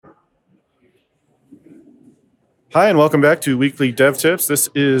Hi, and welcome back to Weekly Dev Tips. This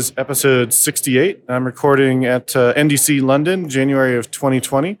is episode 68. I'm recording at NDC London, January of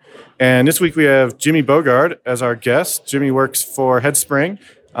 2020. And this week we have Jimmy Bogard as our guest. Jimmy works for Headspring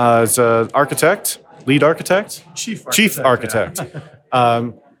as an architect, lead architect? Chief architect.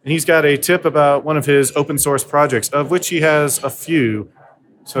 And he's got a tip about one of his open source projects, of which he has a few.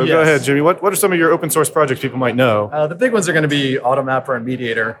 So Go ahead, Jimmy. What are some of your open source projects people might know? The big ones are going to be AutoMapper and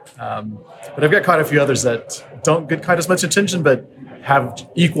Mediator. But I've got quite a few others that don't get quite as much attention, but have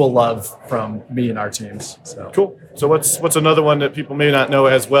equal love from me and our teams. So Cool. So what's another one that people may not know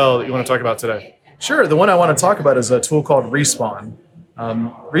as well that you want to talk about today? Sure. The one I want to talk about is a tool called Respawn.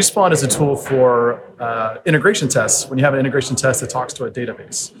 Respawn is a tool for integration tests when you have an integration test that talks to a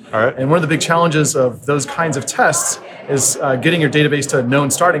database. All right. And one of the big challenges of those kinds of tests is getting your database to a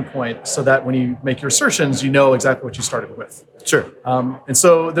known starting point so that when you make your assertions, you know exactly what you started with. Sure. And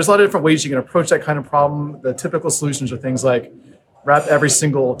so there's a lot of different ways you can approach that kind of problem. The typical solutions are things like wrap every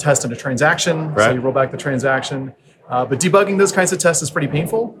single test in a transaction, right. So you roll back the transaction. But debugging those kinds of tests is pretty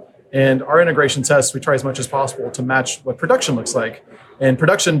painful. And our integration tests, we try as much as possible to match what production looks like. And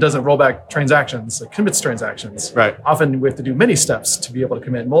production doesn't roll back transactions, it commits transactions. Right. Often we have to do many steps to be able to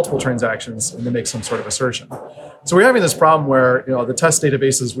commit multiple transactions and then make some sort of assertion. So we're having this problem where the test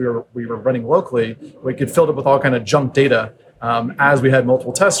databases we were running locally, we could fill it with all kind of junk data as we had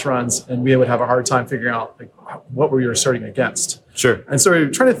multiple test runs, and we would have a hard time figuring out what we were asserting against. Sure. And so we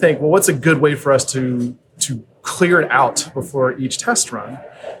were trying to think, well, what's a good way for us to clear it out before each test run?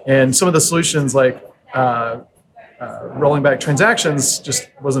 And some of the solutions like rolling back transactions just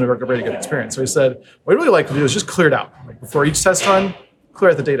wasn't a very good experience. So we said, what we'd really like to do is just clear it out. Before each test run,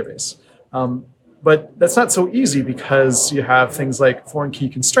 clear out the database. But that's not so easy because you have things like foreign key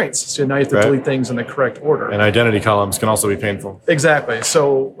constraints. So now you have to delete things in the correct order. And identity columns can also be painful. Exactly.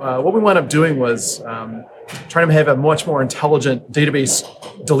 So what we wound up doing was trying to have a much more intelligent database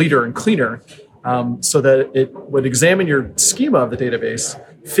deleter and cleaner so that it would examine your schema of the database,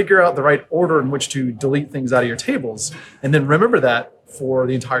 figure out the right order in which to delete things out of your tables, and then remember that for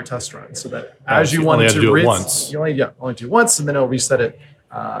the entire test run. So that as you wanted to do it once. You only do it once, and then it'll reset it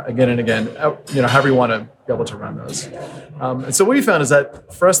again and again, however you want to be able to run those. And so what we found is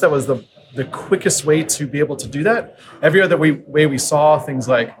that for us, that was the quickest way to be able to do that. Every other way we saw things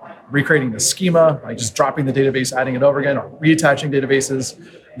like recreating the schema, like just dropping the database, adding it over again, or reattaching databases,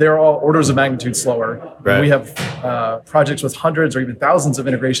 they're all orders of magnitude slower. Right. We have projects with hundreds or even thousands of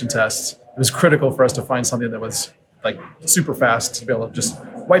integration tests. It was critical for us to find something that was super fast to be able to just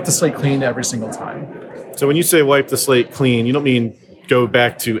wipe the slate clean every single time. So when you say wipe the slate clean, you don't mean go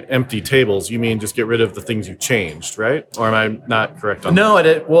back to empty tables. You mean just get rid of the things you changed, right? Or am I not correct on that? No,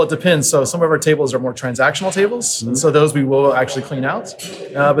 it depends. So some of our tables are more transactional tables, and so those we will actually clean out.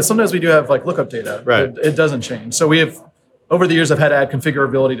 But sometimes we do have lookup data. Right. It doesn't change. So we have, over the years, I've had to add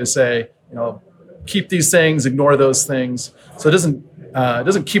configurability to say, keep these things, ignore those things. So it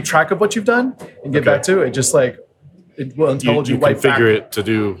doesn't keep track of what you've done and get back to it. Just it will tell you wipe back. Configure it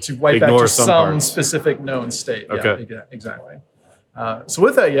to wipe back ignore to some some parts. specific known state. Okay. Yeah, exactly. So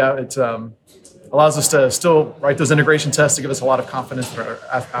with that, it allows us to still write those integration tests to give us a lot of confidence that our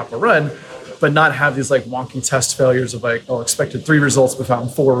app will run, but not have these wonky test failures of expected 3 results but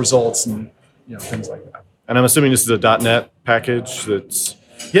found 4 results and things like that. And I'm assuming this is a .NET package that's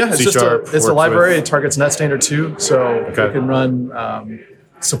it's C# just it's a library. with. It targets Net Standard 2, so it can run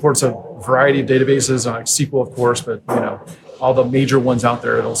supports a variety of databases, SQL of course, but all the major ones out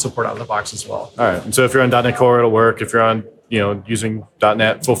there it'll support out of the box as well. All right. And so if you're on .NET Core, it'll work. If you're on using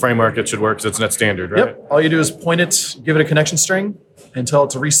 .NET full framework, it should work because it's Net Standard, right? Yep. All you do is point it, give it a connection string, and tell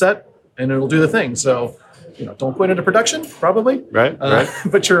it to reset, and it'll do the thing. So, don't point it to production, probably. Right.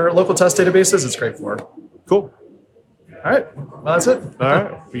 But your local test databases, it's great for. Cool. All right. Well, that's it. All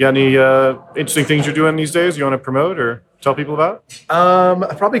right. You got any interesting things you're doing these days you want to promote or tell people about?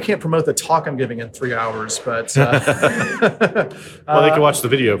 I probably can't promote the talk I'm giving in 3 hours, but well, they can watch the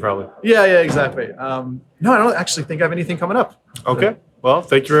video probably. Yeah, exactly. No, I don't actually think I have anything coming up. Okay. Well,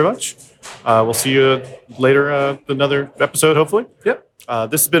 thank you very much. We'll see you later, another episode, hopefully. Yep.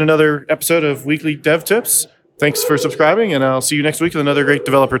 This has been another episode of Weekly Dev Tips. Thanks for subscribing, and I'll see you next week with another great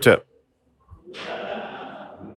developer tip.